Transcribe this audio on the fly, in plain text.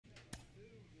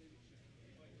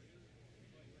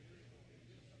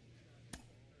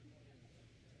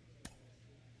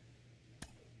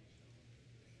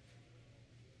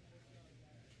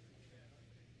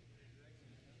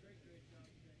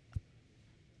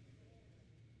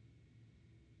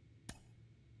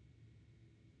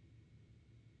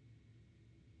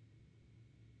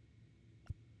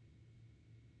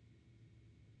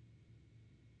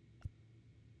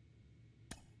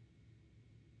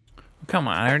come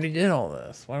on. I already did all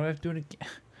this. Why do I have to do it again?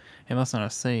 It must not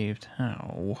have saved.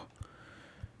 Oh.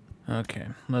 Okay,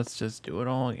 let's just do it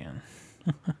all again.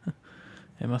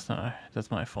 It must not. That's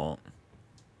my fault.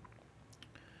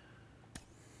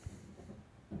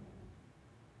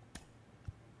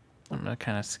 I'm gonna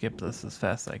kind of skip this as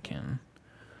fast as I can.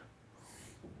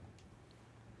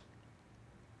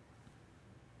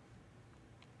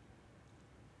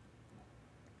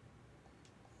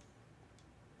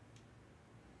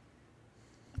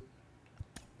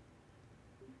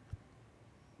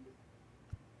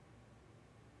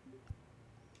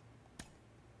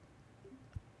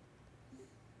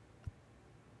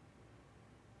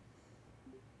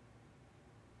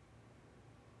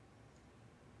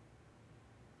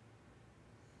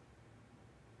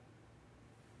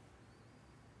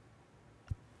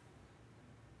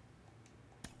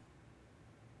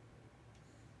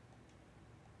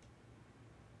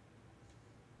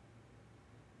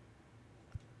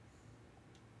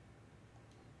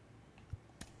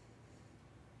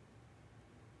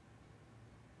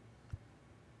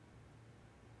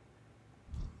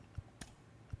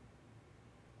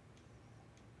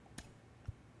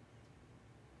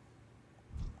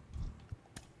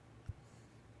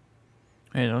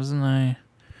 Wait, wasn't I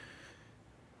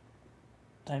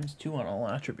 ×2 on all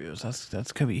attributes?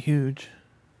 That's gonna be huge.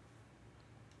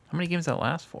 How many games does that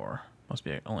last for? Must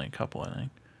be only a couple, I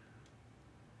think.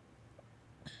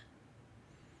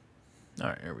 All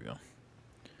right, here we go.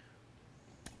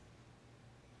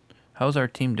 How's our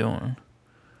team doing?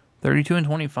 32 and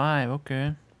 25.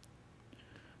 Okay.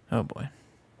 Oh boy.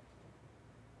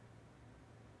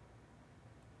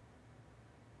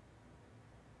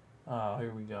 Oh,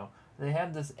 here we go. They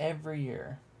have this every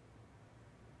year.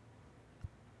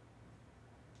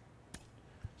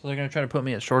 So they're going to try to put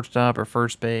me at shortstop or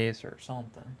first base or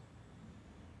something.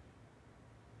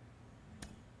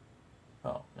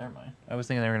 Oh, never mind. I was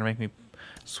thinking they were going to make me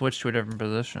switch to a different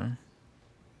position.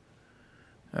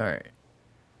 All right.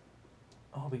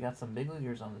 Oh, we got some big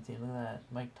leaguers on the team. Look at that.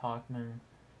 Mike Tauchman,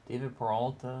 David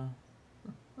Peralta,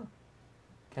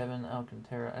 Kevin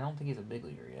Alcantara. I don't think he's a big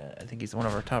leaguer yet. I think he's one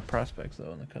of our top prospects,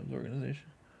 though, in the Cubs organization.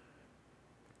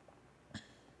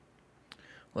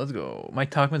 Let's go.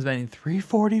 Mike Tauchman's batting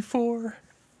 .344.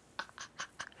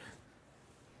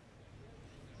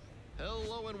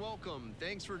 Hello and welcome.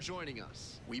 Thanks for joining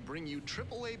us. We bring you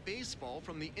AAA baseball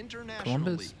from the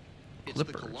International League. It's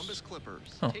the Columbus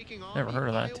Clippers taking on never heard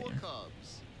of that Iowa team.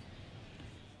 Cubs.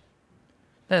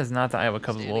 That is not the Iowa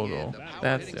Cubs Standing logo. in, the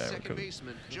That's power-hitting the Iowa second Cubs.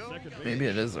 baseman, Joe Maybe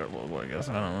it is their logo, I guess.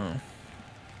 I don't know.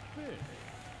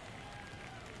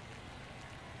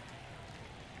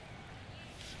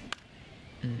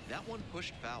 That one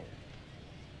pushed foul.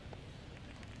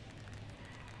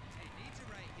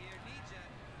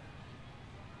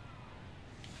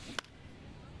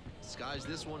 Skies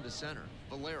this one to center.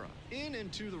 Valera in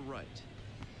and to the right.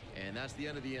 And that's the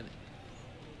end of the inning.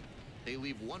 They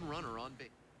leave one runner on base.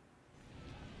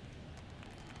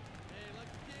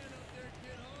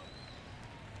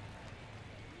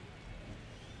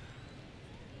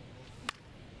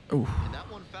 Ooh. And that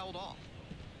one fouled off.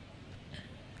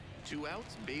 2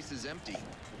 outs, base is empty.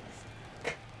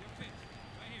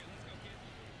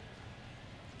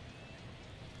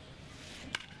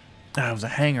 That was a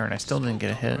hanger, and I still didn't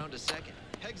get a hit.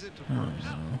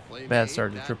 Bad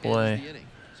start to AAA.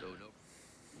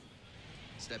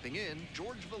 Stepping in,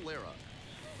 George Valera.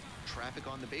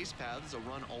 Traffic on the base paths, a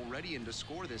run already in to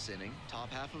score this inning. Top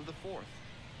half of the 4th.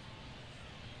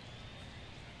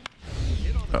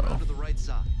 Hit on the ground to the right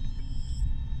side.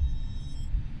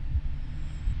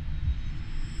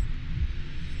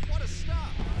 What a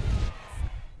stop!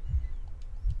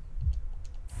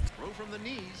 Throw from the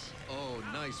knees. Oh,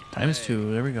 nice play.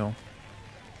 ×2. There we go.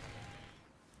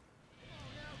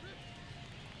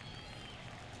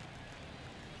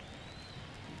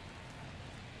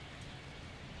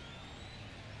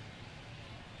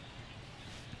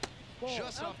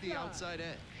 Just off the outside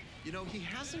edge. You know, he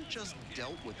hasn't just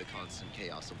dealt with the constant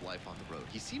chaos of life on the road.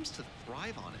 He seems to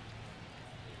thrive on it.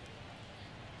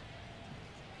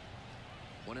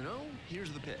 1-0,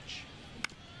 here's the pitch.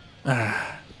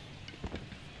 Off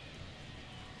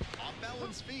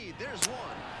balance speed, there's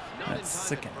one. Not in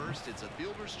time at first, it's a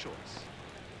fielder's choice.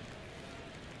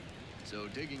 So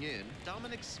digging in,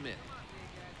 Dominic Smith.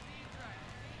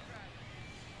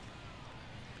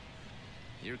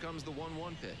 Here comes the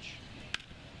 1-1 pitch.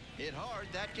 Hit hard,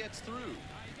 that gets through.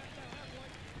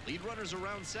 Lead runner's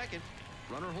around second.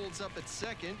 Runner holds up at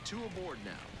second, 2 aboard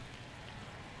now.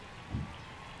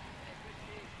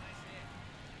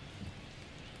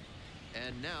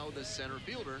 And now the center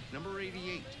fielder, number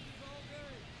 88.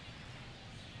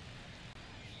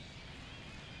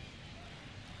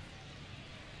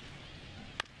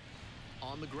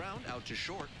 On the ground, out to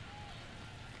short.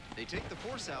 They take the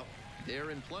force out. They're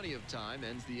in plenty of time,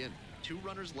 ends the inning. 2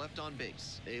 runners left on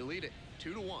base. They lead it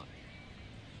 2-1.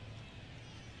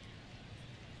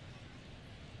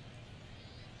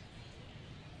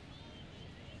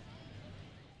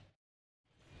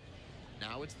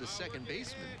 Now it's the second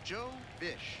baseman, Joe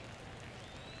Bish.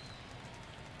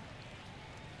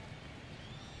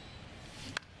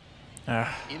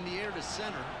 In the air to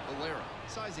center, Valera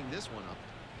sizing this one up.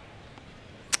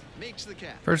 Makes the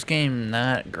catch. First game,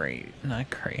 not great. Not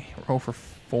great. We're 0 for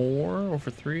 4, 0 for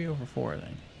 3, 0 for 4, I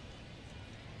think.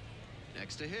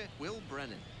 Next to hit, Will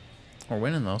Brennan. We're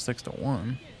winning though,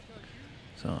 6-1.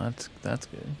 So that's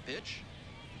good. Pitch.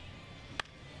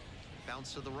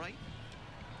 Bounce to the right.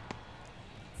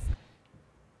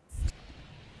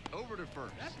 Over to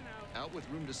first. Out with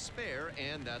room to spare,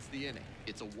 and that's the inning.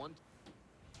 It's a 1.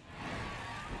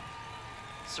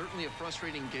 Certainly a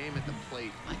frustrating game at the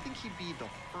plate. I think he'd be the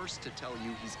first to tell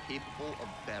you he's capable of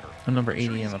better. I'm number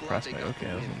 80 in the prospect. Okay,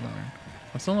 I was wondering.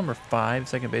 I'm still number 5,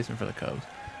 second baseman for the Cubs.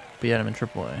 But yet I'm in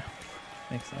AAA.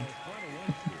 Makes sense.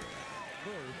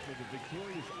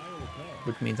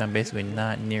 Which means I'm basically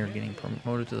not near getting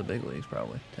promoted to the big leagues,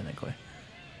 probably, technically.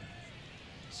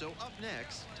 So up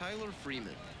next, Tyler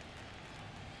Freeman.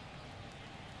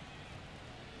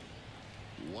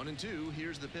 1-2,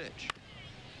 here's the pitch.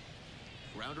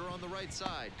 Grounder on the right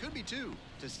side, could be 2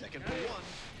 to second for 1.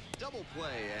 Double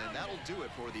play, and that'll do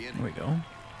it for the inning. There we go.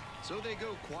 So they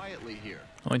go quietly here.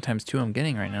 Only ×2 I'm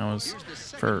getting right now is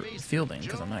for fielding,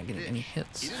 because I'm not getting any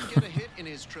hits. He didn't get a hit in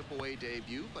his AAA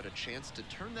debut, but a chance to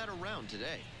turn that around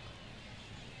today.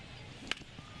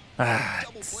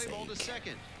 Double play ball to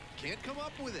second. Can't come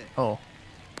up with it. Oh,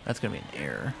 that's gonna be an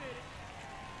error,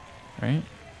 right?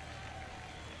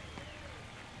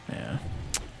 Yeah.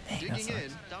 Dang, digging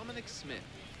in, Dominic Smith.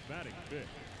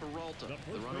 Peralta,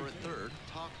 the runner at third.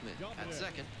 Talkman at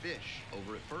second. Bish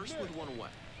over at first with 1 away.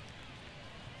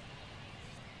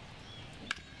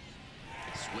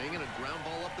 Swing and a ground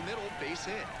ball up the middle, base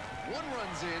hit. 1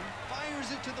 runs in,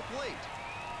 fires it to the plate.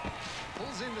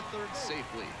 Pulls into third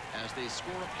safely as they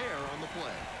score a pair on the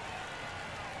play.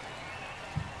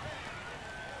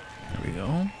 There we go.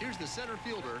 Here's the center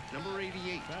fielder, number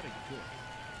 88.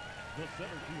 The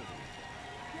center fielder.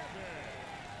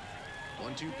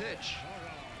 1-2 pitch.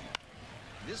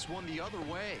 This one the other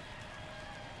way.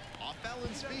 Off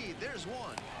balance speed, there's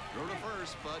one. Throw to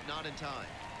first, but not in time.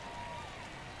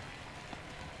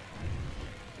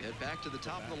 We head back to the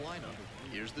top of the lineup.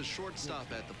 Here's the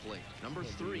shortstop at the plate, number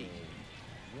 3.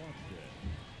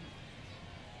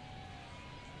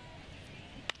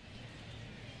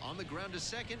 On the ground to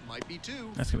second, might be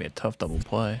 2. That's gonna be a tough double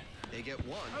play. They get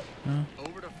 1. Huh?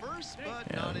 Over to first, but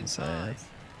Yeah, not in time. that's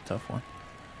a tough one.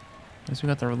 At least we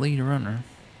got the lead runner.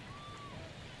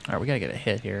 All right, we gotta get a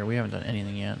hit here. We haven't done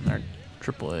anything yet in our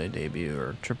AAA debut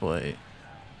or AAA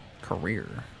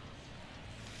career.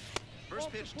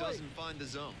 First pitch doesn't find the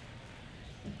zone.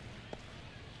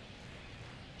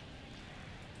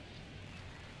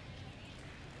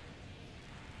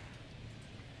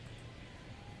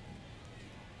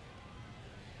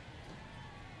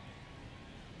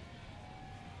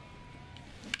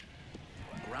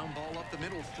 Ground ball up the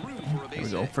middle through for a base Here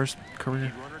we go. hit. First career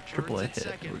Lead runner turns AAA at hit.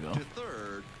 second Here we go. to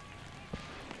third.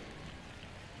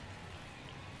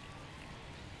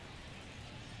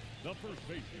 The first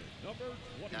baseman, number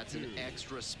 22. That's an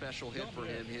extra special hit for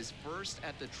him, his first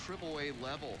at the AAA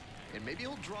level. And maybe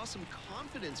he'll draw some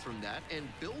confidence from that and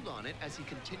build on it as he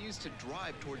continues to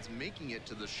drive towards making it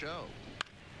to the show.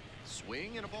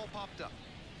 Swing and a ball popped up.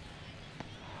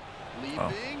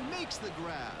 Leaping makes the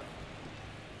grab.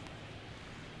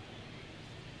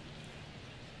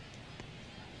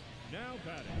 Now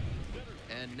batting.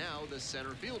 And now the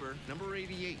center fielder, number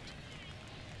 88.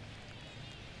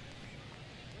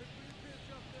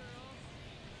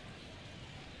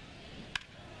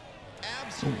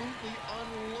 Absolutely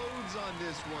unloads on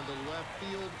this one to left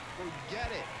field.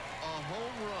 Forget it. A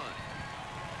home run.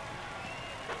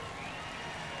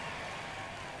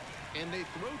 And they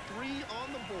throw 3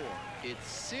 on the board. It's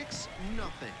 6-0.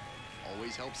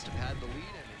 Always helps to pad the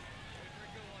lead.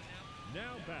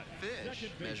 Now batting.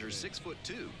 Fish measures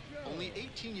 6'2", only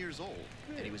 18 years old,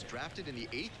 and he was drafted in the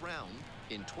 8th round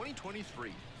in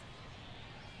 2023.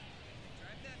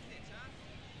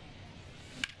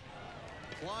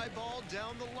 Fly ball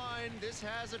down the line. This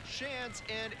has a chance,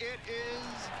 and it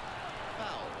is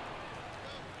foul.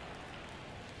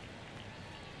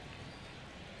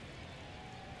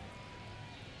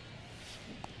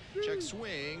 Check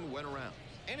swing, went around,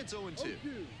 and it's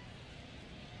 0-2.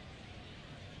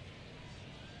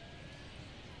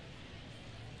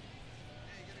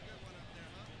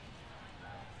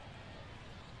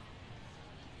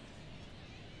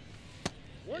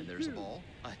 And there's a ball.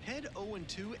 Ahead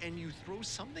 0-2, and you throw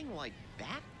something like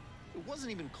that? It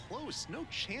wasn't even close. No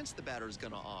chance the batter's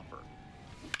going to offer.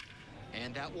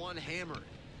 And that one hammered.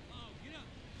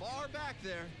 Far back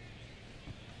there.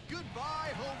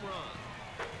 Goodbye, home run.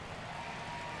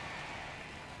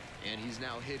 And he's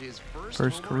now hit his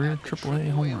first career AAA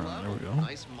home run. There we go.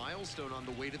 Nice milestone on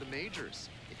the way to the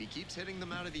majors. If he keeps hitting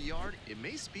them out of the yard, it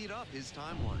may speed up his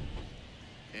timeline.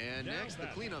 And next, the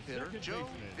cleanup hitter, Joe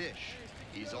Fish.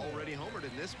 He's already homered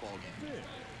in this ballgame.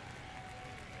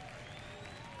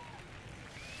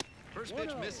 First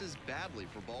pitch misses badly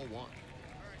for ball one.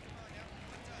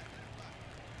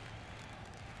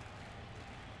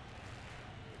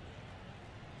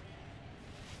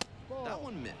 That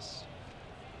one missed.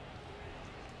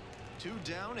 2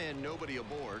 down and nobody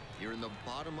aboard. You're in the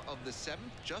bottom of the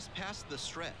 7th, just past the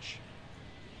stretch.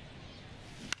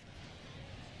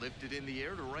 Lifted in the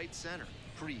air to right center.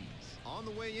 Freeze on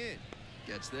the way in.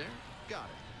 Gets there. Got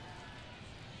it.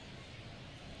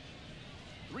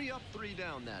 3 up, 3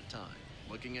 down that time.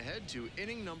 Looking ahead to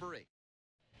inning number 8.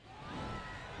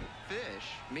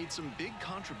 Fish made some big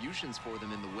contributions for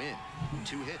them in the win.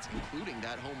 2 hits, including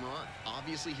that home run.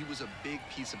 Obviously, he was a big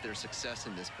piece of their success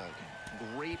in this ballgame.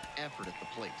 Great effort at the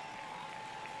plate.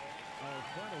 Our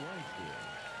final line score.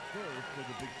 First for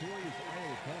the victorious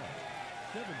Iowa Cubs.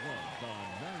 7 runs on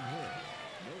 9 hits.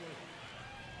 No errors.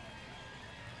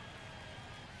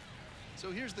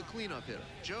 So here's the cleanup hitter,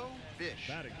 Joe Fish.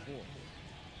 Batting fourth,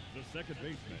 the second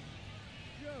baseman,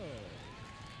 Joe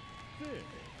Fish.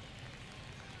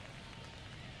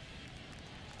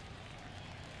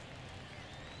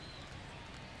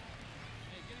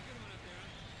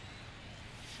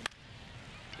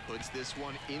 Puts this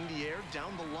one in the air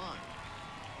down the line.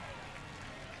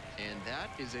 And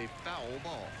that is a foul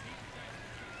ball.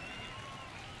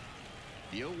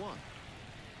 The 0-1.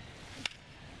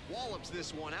 Wallops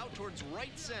this one out towards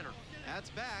right center. That's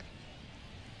back.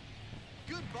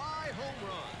 Goodbye, home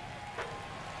run.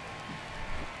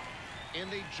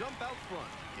 And they jump out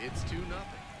front. It's 2-0.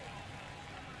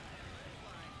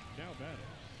 Now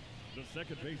batting, the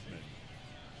second baseman,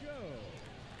 Joe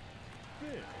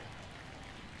Fish.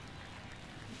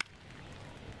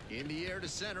 In the air to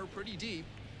center, pretty deep.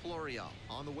 Florial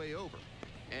on the way over.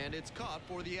 And it's caught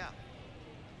for the out.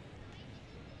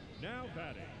 Now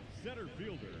batting, center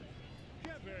fielder,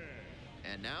 Kevin.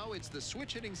 And now it's the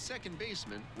switch-hitting second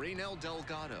baseman, Raynel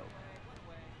Delgado.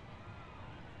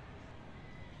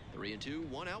 3-2,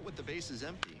 1 out with the bases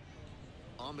empty.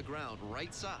 On the ground,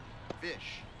 right side,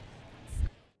 Fish.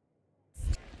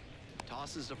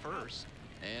 Tosses to first,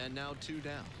 and now 2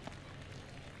 down.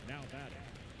 Now batting,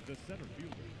 the center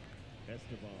fielder,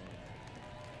 Esteban.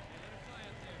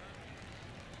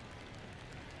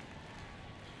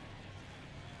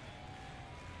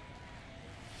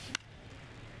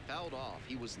 Fouled off.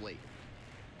 He was late.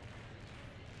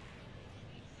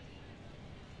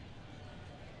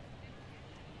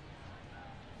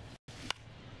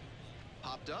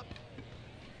 Popped up.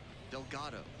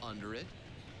 Delgado under it.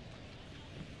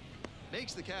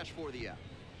 Makes the catch for the out.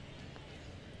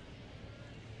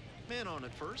 Man on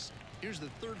at first. Here's the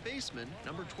third baseman,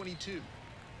 number 22.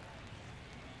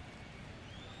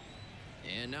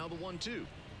 And now the 1-2.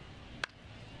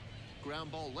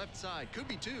 Ground ball left side. Could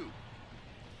be 2.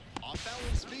 Off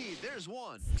balance speed. There's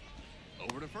 1.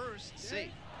 Over to first. Safe.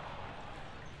 Hey,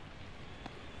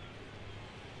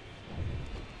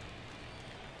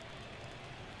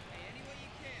 any way you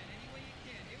can. Any way you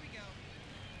can. Here we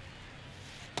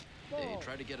go. They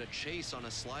try to get a chase on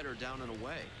a slider down and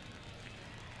away.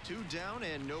 2 down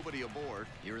and nobody aboard.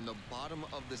 You're in the bottom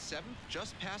of the 7th,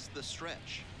 just past the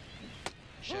stretch.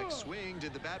 Check swing.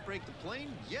 Did the bat break the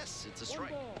plane? Yes, it's a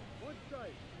strike. 1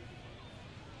 strike.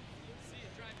 See you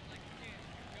driving like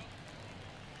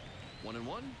you can.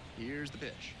 1-1. Here's the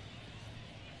pitch.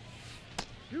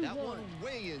 That one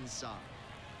way inside.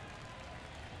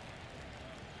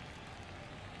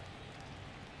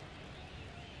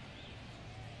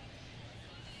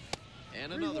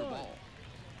 And another ball.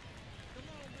 Come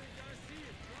on, big guy. See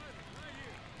you driving right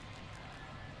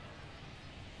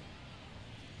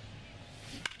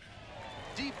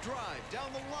here. Deep drive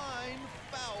down the line.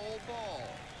 Foul ball.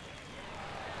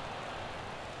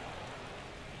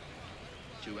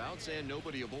 2 outs and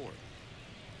nobody aboard.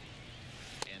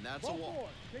 And that's a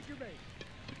walk. Take your base.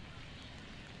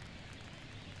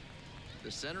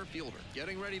 The center fielder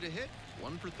getting ready to hit.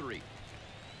 1 for 3.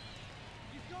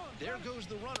 There goes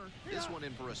the runner. This one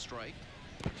in for a strike.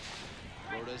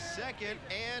 Throw to second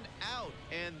and out.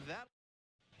 And that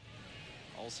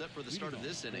all set for the start of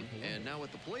this inning. And now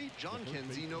at the plate, John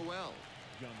Kenzie Noel.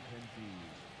 John Kenzie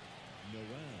Noel.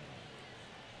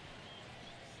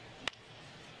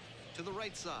 To the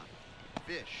right side.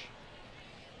 Fish.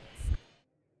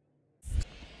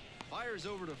 Fires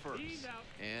over to first.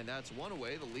 And that's one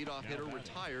away. The leadoff hitter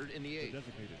retired in the 8th.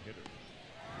 Designated hitter.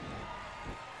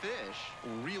 Fish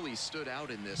really stood out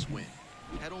in this win.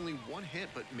 Had only one hit,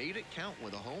 but made it count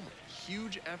with a homer.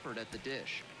 Huge effort at the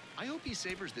dish. I hope he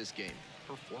savors this game.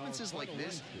 Performances like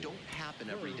this don't happen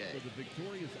every day. For the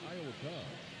victorious Iowa Cubs,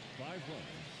 5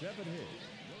 runs, 7 hits.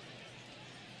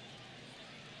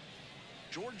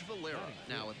 George Valera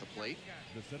now at the plate.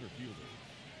 The center fielder,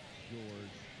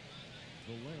 George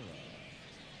Valera.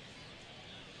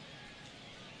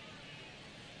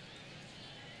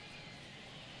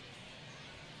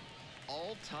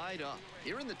 All tied up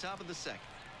here in the top of the 2nd.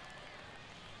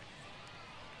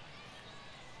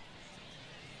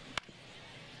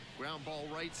 Ground ball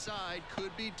right side,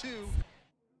 could be 2.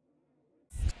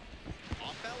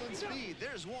 Off balance speed,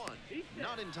 there's 1.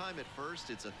 Not in time at first,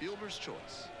 it's a fielder's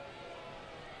choice.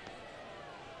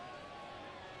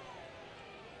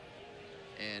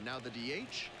 And now the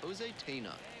DH, Jose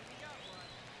Tena.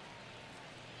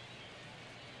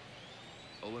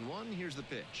 0-1, here's the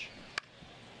pitch.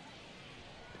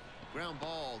 Ground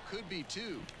ball, could be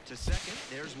 2. To second,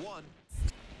 there's 1.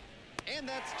 And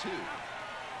that's 2.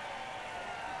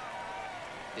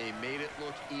 They made it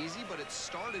look easy, but it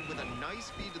started with a nice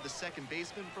feed to the second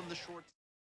baseman from the short.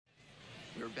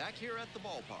 We're back here at the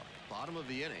ballpark. Bottom of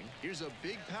the inning. Here's a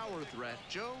big power threat,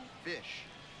 Joe Fish.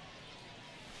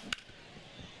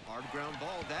 Hard ground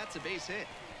ball, that's a base hit.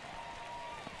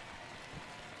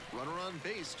 Runner on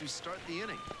base to start the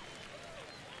inning.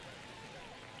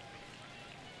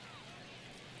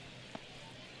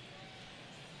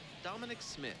 Dominic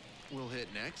Smith will hit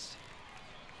next.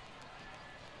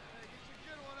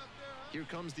 Here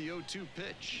comes the 0-2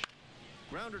 pitch.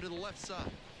 Grounder to the left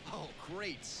side. Oh,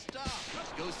 great stop.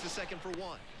 Goes to second for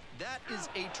 1. That is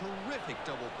a terrific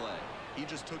double play. He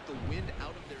just took the wind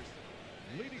out of their...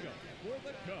 Leading up for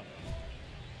the Cubs,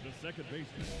 the second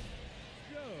baseman,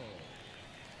 Joe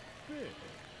Fish.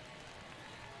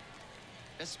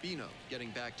 Espino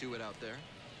getting back to it out there.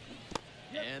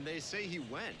 Yep. And they say he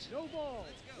went. No ball.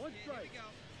 Let's go. One Here strike. we go.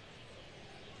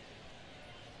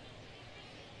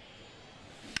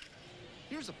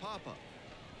 Here's a pop-up.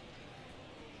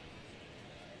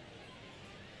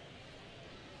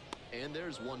 And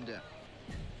there's 1 down.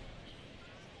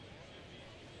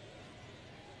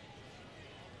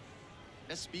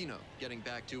 Espino getting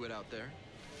back to it out there.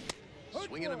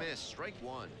 Swing and a miss, strike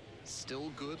 1. Still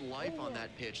good life on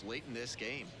that pitch late in this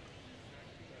game.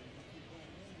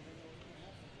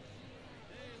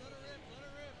 Hey, let her rip, let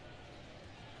her rip.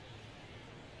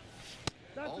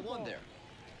 That's All the 1 ball. there.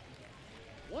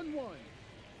 1-1.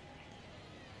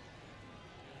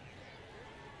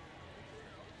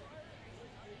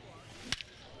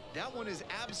 That one is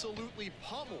absolutely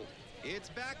pummeled. It's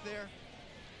back there.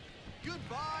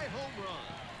 Goodbye, home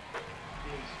run.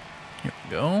 Here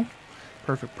we go.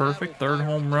 Perfect. Third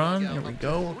home run. Here we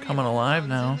go. We're coming alive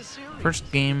now.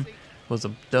 First game was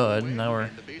a dud. Now we're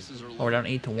down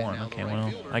 8-1. Okay,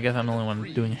 well, I guess I'm the only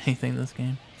one doing anything this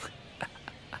game.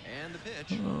 And the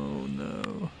pitch. Oh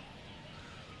no.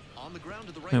 On the ground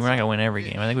to the right I mean, we're not side. gonna win every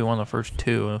game. I think we won the first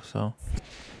 2, so.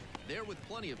 There with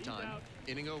plenty of time.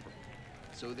 Inning over.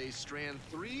 So they strand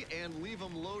 3 and leave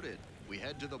them loaded. We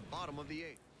head to the bottom of the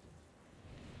 8th.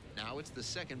 Now it's the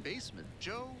second baseman,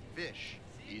 Joe Fish.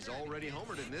 He's already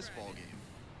homered in this ball game.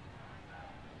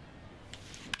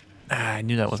 I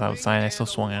knew that was outside. I still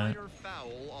swung at it.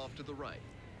 Foul off to the right.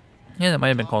 Yeah, that might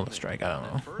have been called a strike. I don't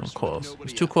know. It was close. It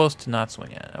was too close to not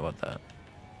swing at it. How about that?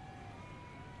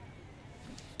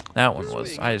 That one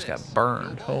was. I just got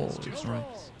burned. Holy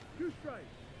smokes. 2 strikes.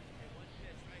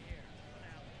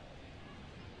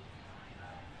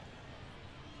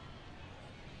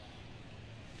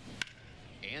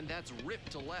 And that's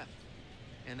ripped to left.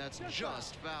 And that's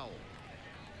just foul.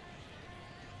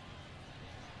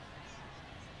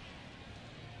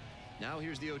 Now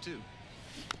here's the 0-2.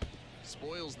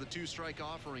 Spoils the 2-strike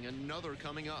offering. Another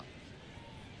coming up.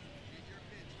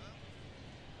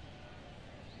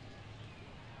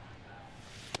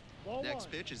 Ball Next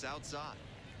 1. pitch is outside.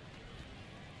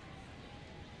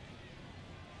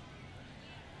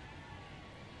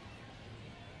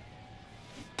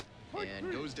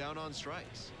 And goes down on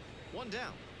strikes. 1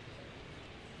 down.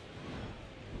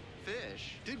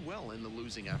 Fish did well in the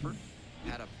losing effort.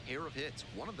 Had a pair of hits,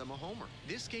 one of them a homer.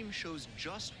 This game shows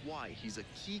just why he's a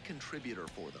key contributor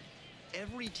for them.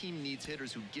 Every team needs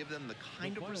hitters who give them the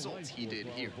kind of results he did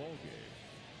here.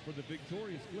 For the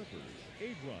victorious Clippers,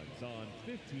 8 runs on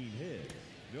 15 hits.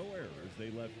 No errors.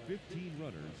 They left 15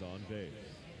 runners on base.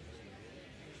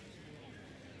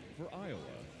 For Iowa,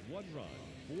 1 run,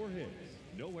 4 hits,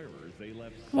 no errors. They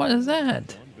left What is 7 that?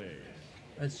 runs on base.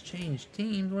 Let's change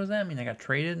teams. What does that mean? I got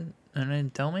traded and they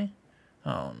didn't tell me?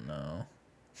 Oh no.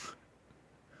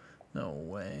 No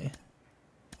way.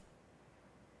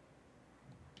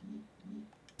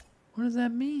 What does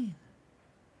that mean?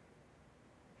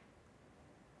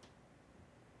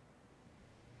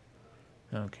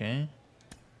 Okay.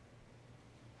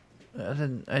 I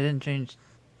didn't change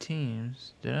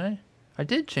teams, did I? I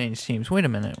did change teams. Wait a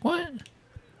minute. What?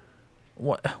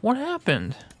 What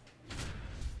happened?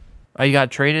 Oh, you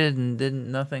got traded and didn't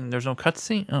nothing. There's no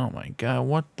cutscene. Oh my god!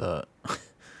 What the?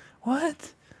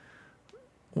 What?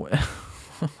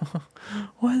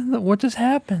 What just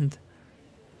happened?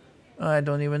 I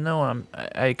don't even know.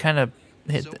 I kind of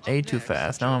hit So A up too next,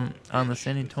 fast. Now I'm Joe on the Fish.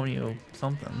 San Antonio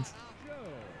somethings.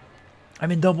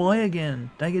 I'm in Double A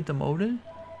again. Did I get demoted?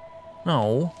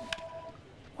 No.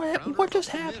 Grounder What just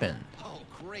up the middle. happened? Oh,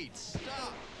 great stop.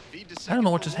 Feed to I don't second know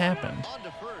what for just one. happened. On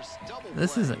to first, double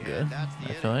This play, isn't good, and that's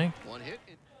the I feel inning. like. One hit.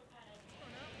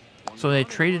 One So they run and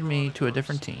traded runner me on to a first.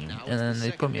 different team, Now and it's then the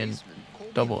they put second me in baseman,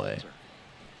 Colby Double A. Halter.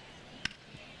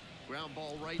 Ground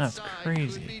ball right That's side,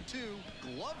 crazy. could be two.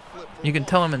 Glove flip for You can one.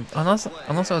 tell I'm in Double unless play,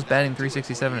 I was and batting that'll do it for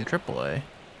 367 in the Triple A. inning.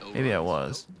 Maybe I No runs,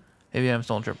 was. Maybe I'm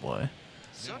still in Triple A.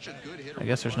 Such a good hitter I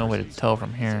guess with there's no way to runners in tell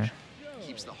scoring from here. position.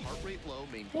 Keeps the heart rate low,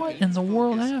 What in maintains the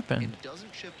world focus, happened? and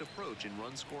doesn't shift approach in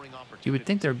run scoring opportunities. You would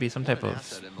think there would be some What type an of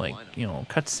asset in the like lineup.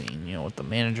 cutscene, with the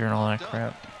manager and all that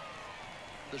crap.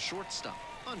 The shortstop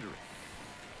under it.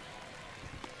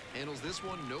 Handles this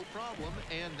one no problem,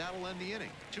 and that'll end the inning.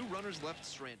 2 runners left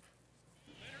stranded.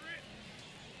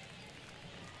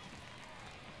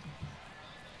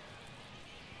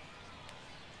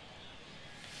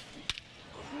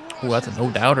 Ooh, that's a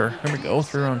no-doubter. Here we go,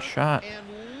 3-run shot. And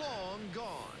long gone.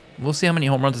 We'll see how many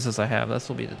home runs this is I have. This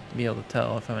will be to be able to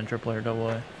tell if I'm in Triple A or Double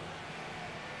A.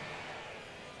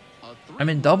 A I'm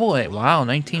in Double A. Wow,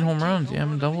 19 home runs. Yeah,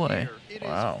 I'm in Double A.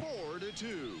 Wow.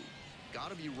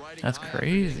 That's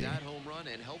crazy. That home run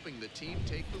and helping the team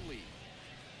take the lead.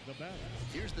 The batter,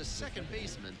 Here's the second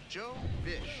baseman, Joe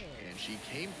Fish, and she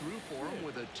came through for him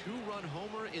with a 2-run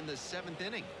homer in the 7th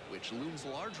inning, which looms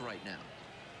large right now.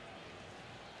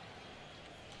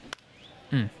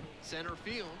 Center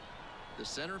field. The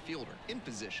center fielder in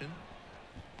position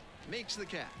makes the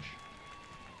catch.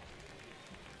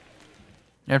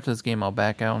 After this game, I'll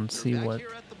back out and They're see back what. here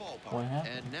at the ballpark. what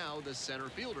happened. And now the center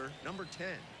fielder, number 10.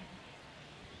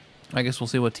 I guess we'll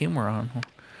see what team we're on.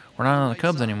 We're not on the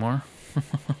Cubs anymore.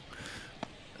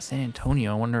 San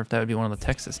Antonio. I wonder if that would be one of the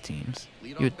Texas teams.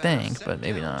 You would think, but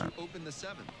maybe not.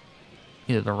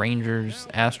 Either the Rangers,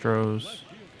 Astros.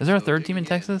 Is there a third team in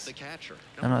Texas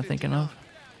I'm not thinking of?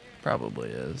 Probably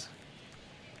is.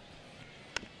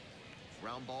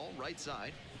 Ground ball right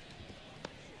side.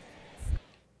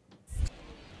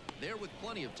 There with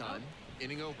plenty of time.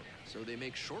 Inning over. So they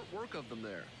make short work of them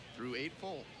there. Through 8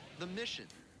 full. The mission.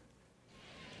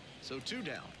 So 2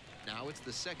 down. Now it's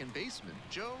the second baseman,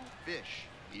 Joe Fish.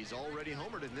 He's already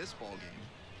homered in this ball game.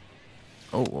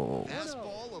 Oh, whoa, whoa.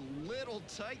 Fastball a little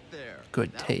tight there.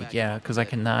 Good That'll take, back yeah, him up because a I bit.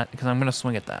 cannot, because I'm going to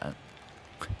swing at that.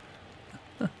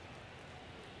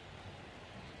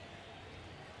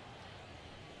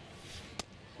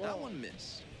 That one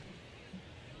missed.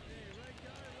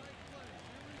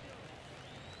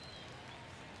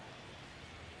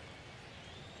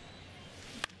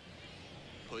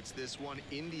 Puts this one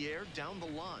in the air down the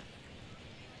line.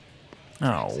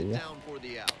 Takes it Oh, down for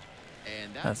the out.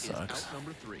 And That is sucks. out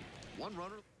number 3. 1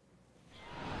 runner.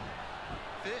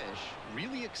 Fish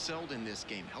really excelled in this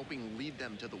game, helping lead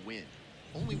them to the win.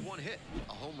 Only 1 hit,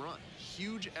 a home run.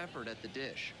 Huge effort at the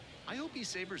dish. I hope he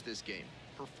savors this game.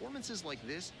 Performances like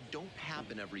this don't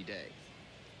happen every day.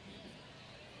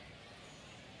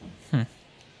 well,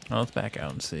 let's back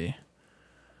out and see.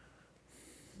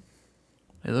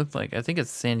 It looked like, I think it's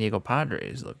San Diego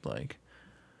Padres looked like.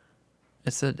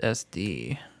 It said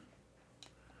SD.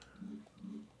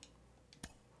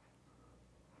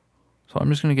 So I'm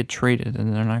just going to get traded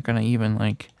and they're not going to even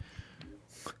like,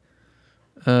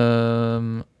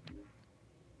 I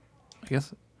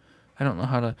guess, I don't know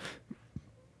how to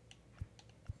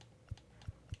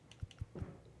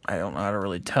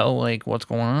really tell like what's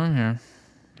going on here.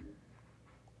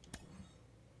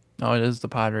 Oh, it is the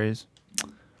Padres.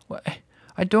 What?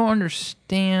 I don't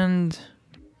understand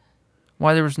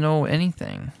why there was no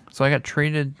anything. So I got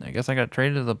traded. I guess I got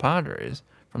traded to the Padres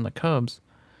from the Cubs.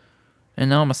 And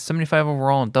now I'm a 75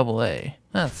 overall in Double A.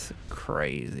 That's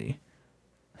crazy.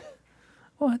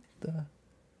 What the?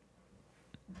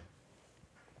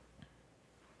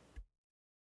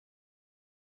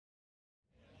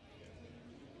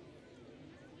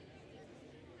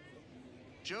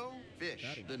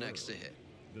 Fish, the next to hit.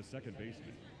 The second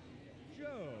baseman,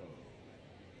 Joe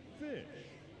Fish.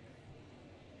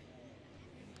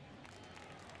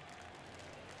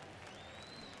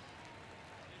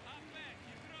 Hop back,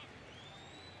 keep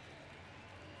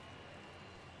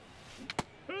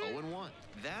it up. 0-1.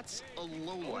 That's a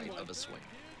low light of a swing.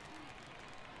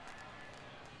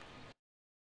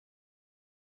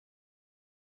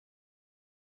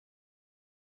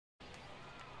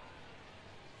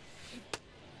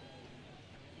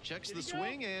 Checks the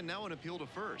swing, and now an appeal to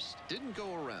first. Didn't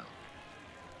go around.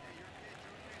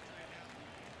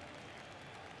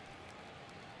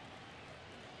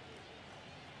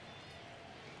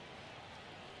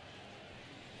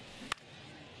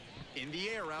 In the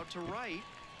air, out to right.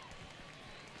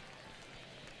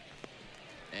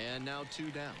 And now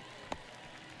 2 down.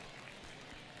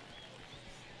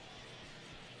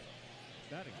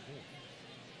 Batting fourth.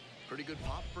 Pretty good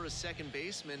pop for a second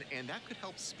baseman, and that could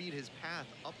help speed his path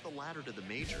up the ladder to the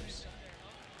majors.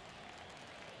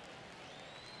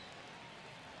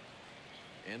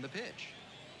 And the pitch.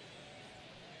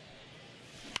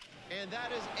 And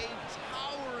that is a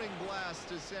towering blast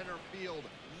to center field,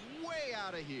 way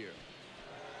out of here.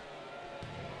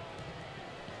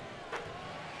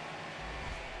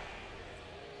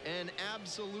 An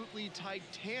absolutely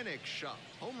titanic shot.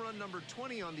 Home run number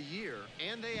 20 on the year,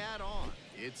 and they add on.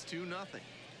 It's 2-0.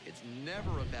 It's never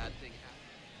a bad thing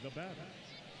happening. The batter,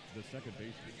 the second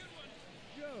baseman,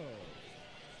 Joe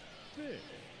Fish.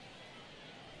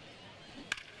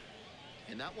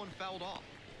 And that one fouled off.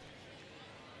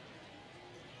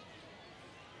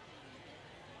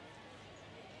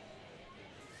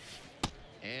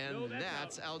 And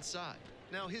that's outside.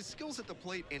 Now, his skills at the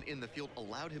plate and in the field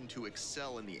allowed him to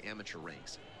excel in the amateur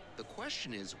ranks. The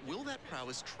question is, will that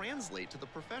prowess translate to the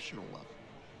professional level?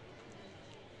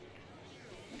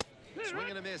 Swing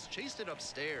and a miss, chased it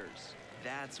upstairs.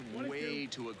 That's way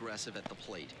too aggressive at the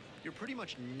plate. You're pretty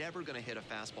much never going to hit a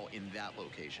fastball in that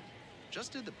location.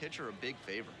 Just did the pitcher a big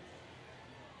favor.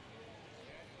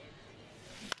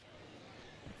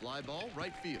 Fly ball,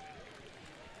 right field.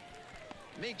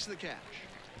 Makes the catch.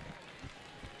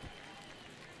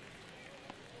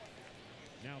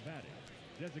 Now batting,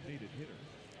 designated hitter.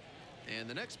 And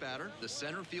the next batter, the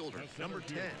center fielder, The center number 10.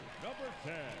 fielder, Number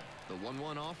 10. The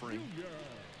 1-1 offering. Junior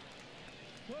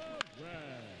Perez.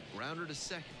 Grounder to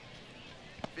second.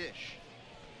 Fish.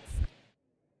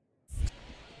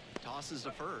 Tosses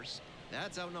to first.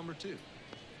 That's out number 2.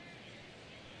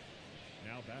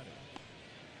 Now batting,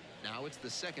 Now it's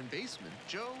the second baseman,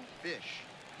 Joe Fish.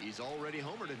 He's already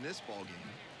homered in this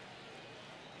ballgame.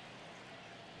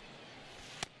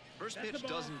 First That's the pitch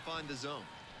ball. doesn't find the zone.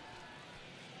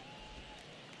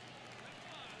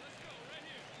 Let's go, right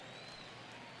here.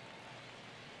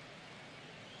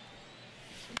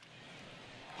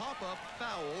 Pop-up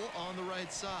foul on the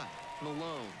right side.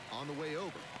 Malone on the way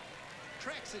over.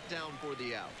 Tracks it down for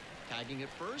the out. Tagging at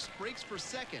first, breaks for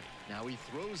second. Now he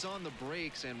throws on the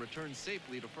brakes and returns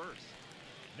safely to first.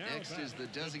 Now Next is the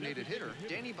batting, designated hitter,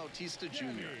 Danny Bautista Jr.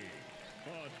 Danny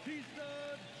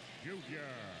Bautista Jr.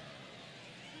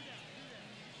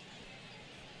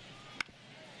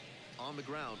 On the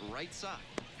ground, right side.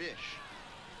 Fish.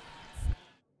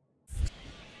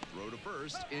 Throw to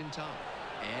first in time.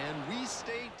 And we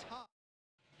stay tied.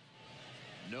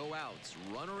 No outs.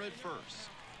 Runner at first.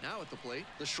 Now at the plate,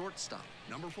 the shortstop,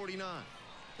 number 49.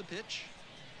 The pitch.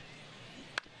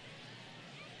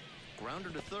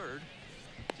 Grounder to third.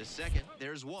 To second,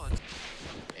 there's one.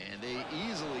 And they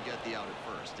easily get the out at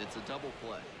first. It's a double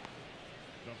play.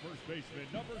 The first baseman,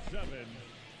 number 7,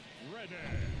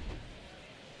 Renan.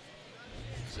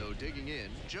 So digging in,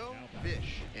 Joe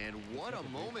Fish. And what a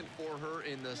moment for her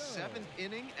in the 7th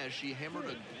inning as she hammered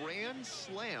a grand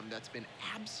slam that's been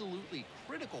absolutely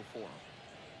critical for him.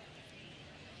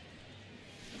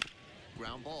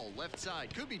 Ground ball, left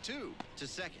side, could be 2. To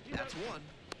second, that's 1.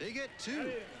 They get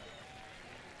 2.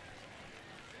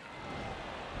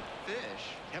 Fish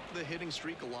kept the hitting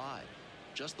streak alive.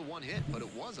 Just the 1 hit, but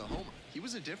it was a homer. He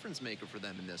was a difference maker for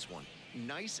them in this one.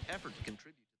 Nice effort to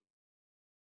contribute.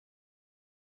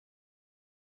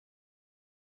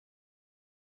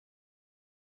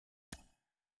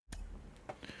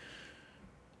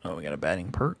 Oh, we got a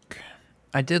batting perk.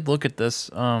 I did look at this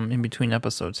in between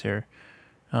episodes here,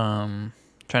 trying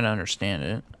to understand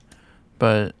it,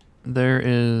 but there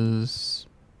is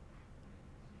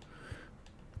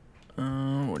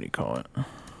what do you call it?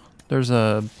 There's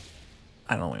a,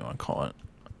 I don't know what you want to call it.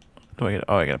 Do I get?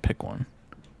 Oh, I gotta pick one.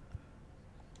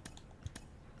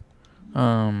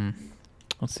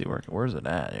 Let's see where's it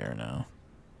at here now.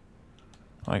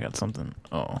 Oh, I got something.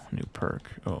 Oh, new perk.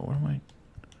 Oh, what am I?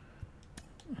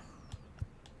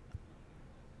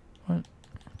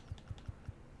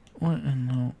 What in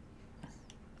the...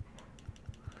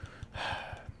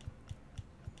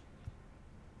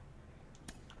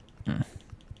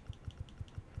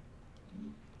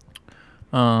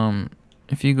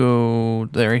 If you go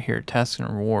there right here, tasks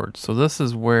and rewards. So this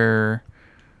is where,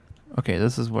 okay,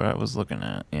 this is what I was looking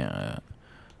at. Yeah.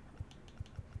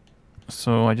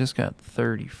 So I just got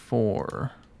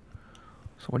 34.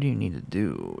 So what do you need to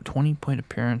do? 20 plate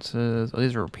appearances. Oh,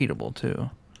 these are repeatable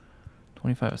too.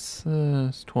 25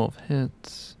 assists, 12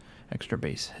 hits, extra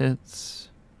base hits.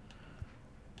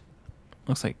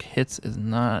 Looks like hits is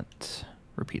not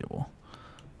repeatable.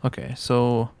 Okay,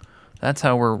 so that's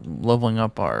how we're leveling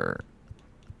up our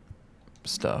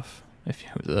stuff. If you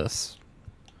this,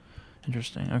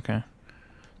 interesting. Okay,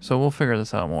 so we'll figure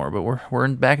this out more. But we're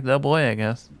back to AA, I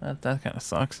guess. That kind of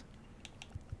sucks.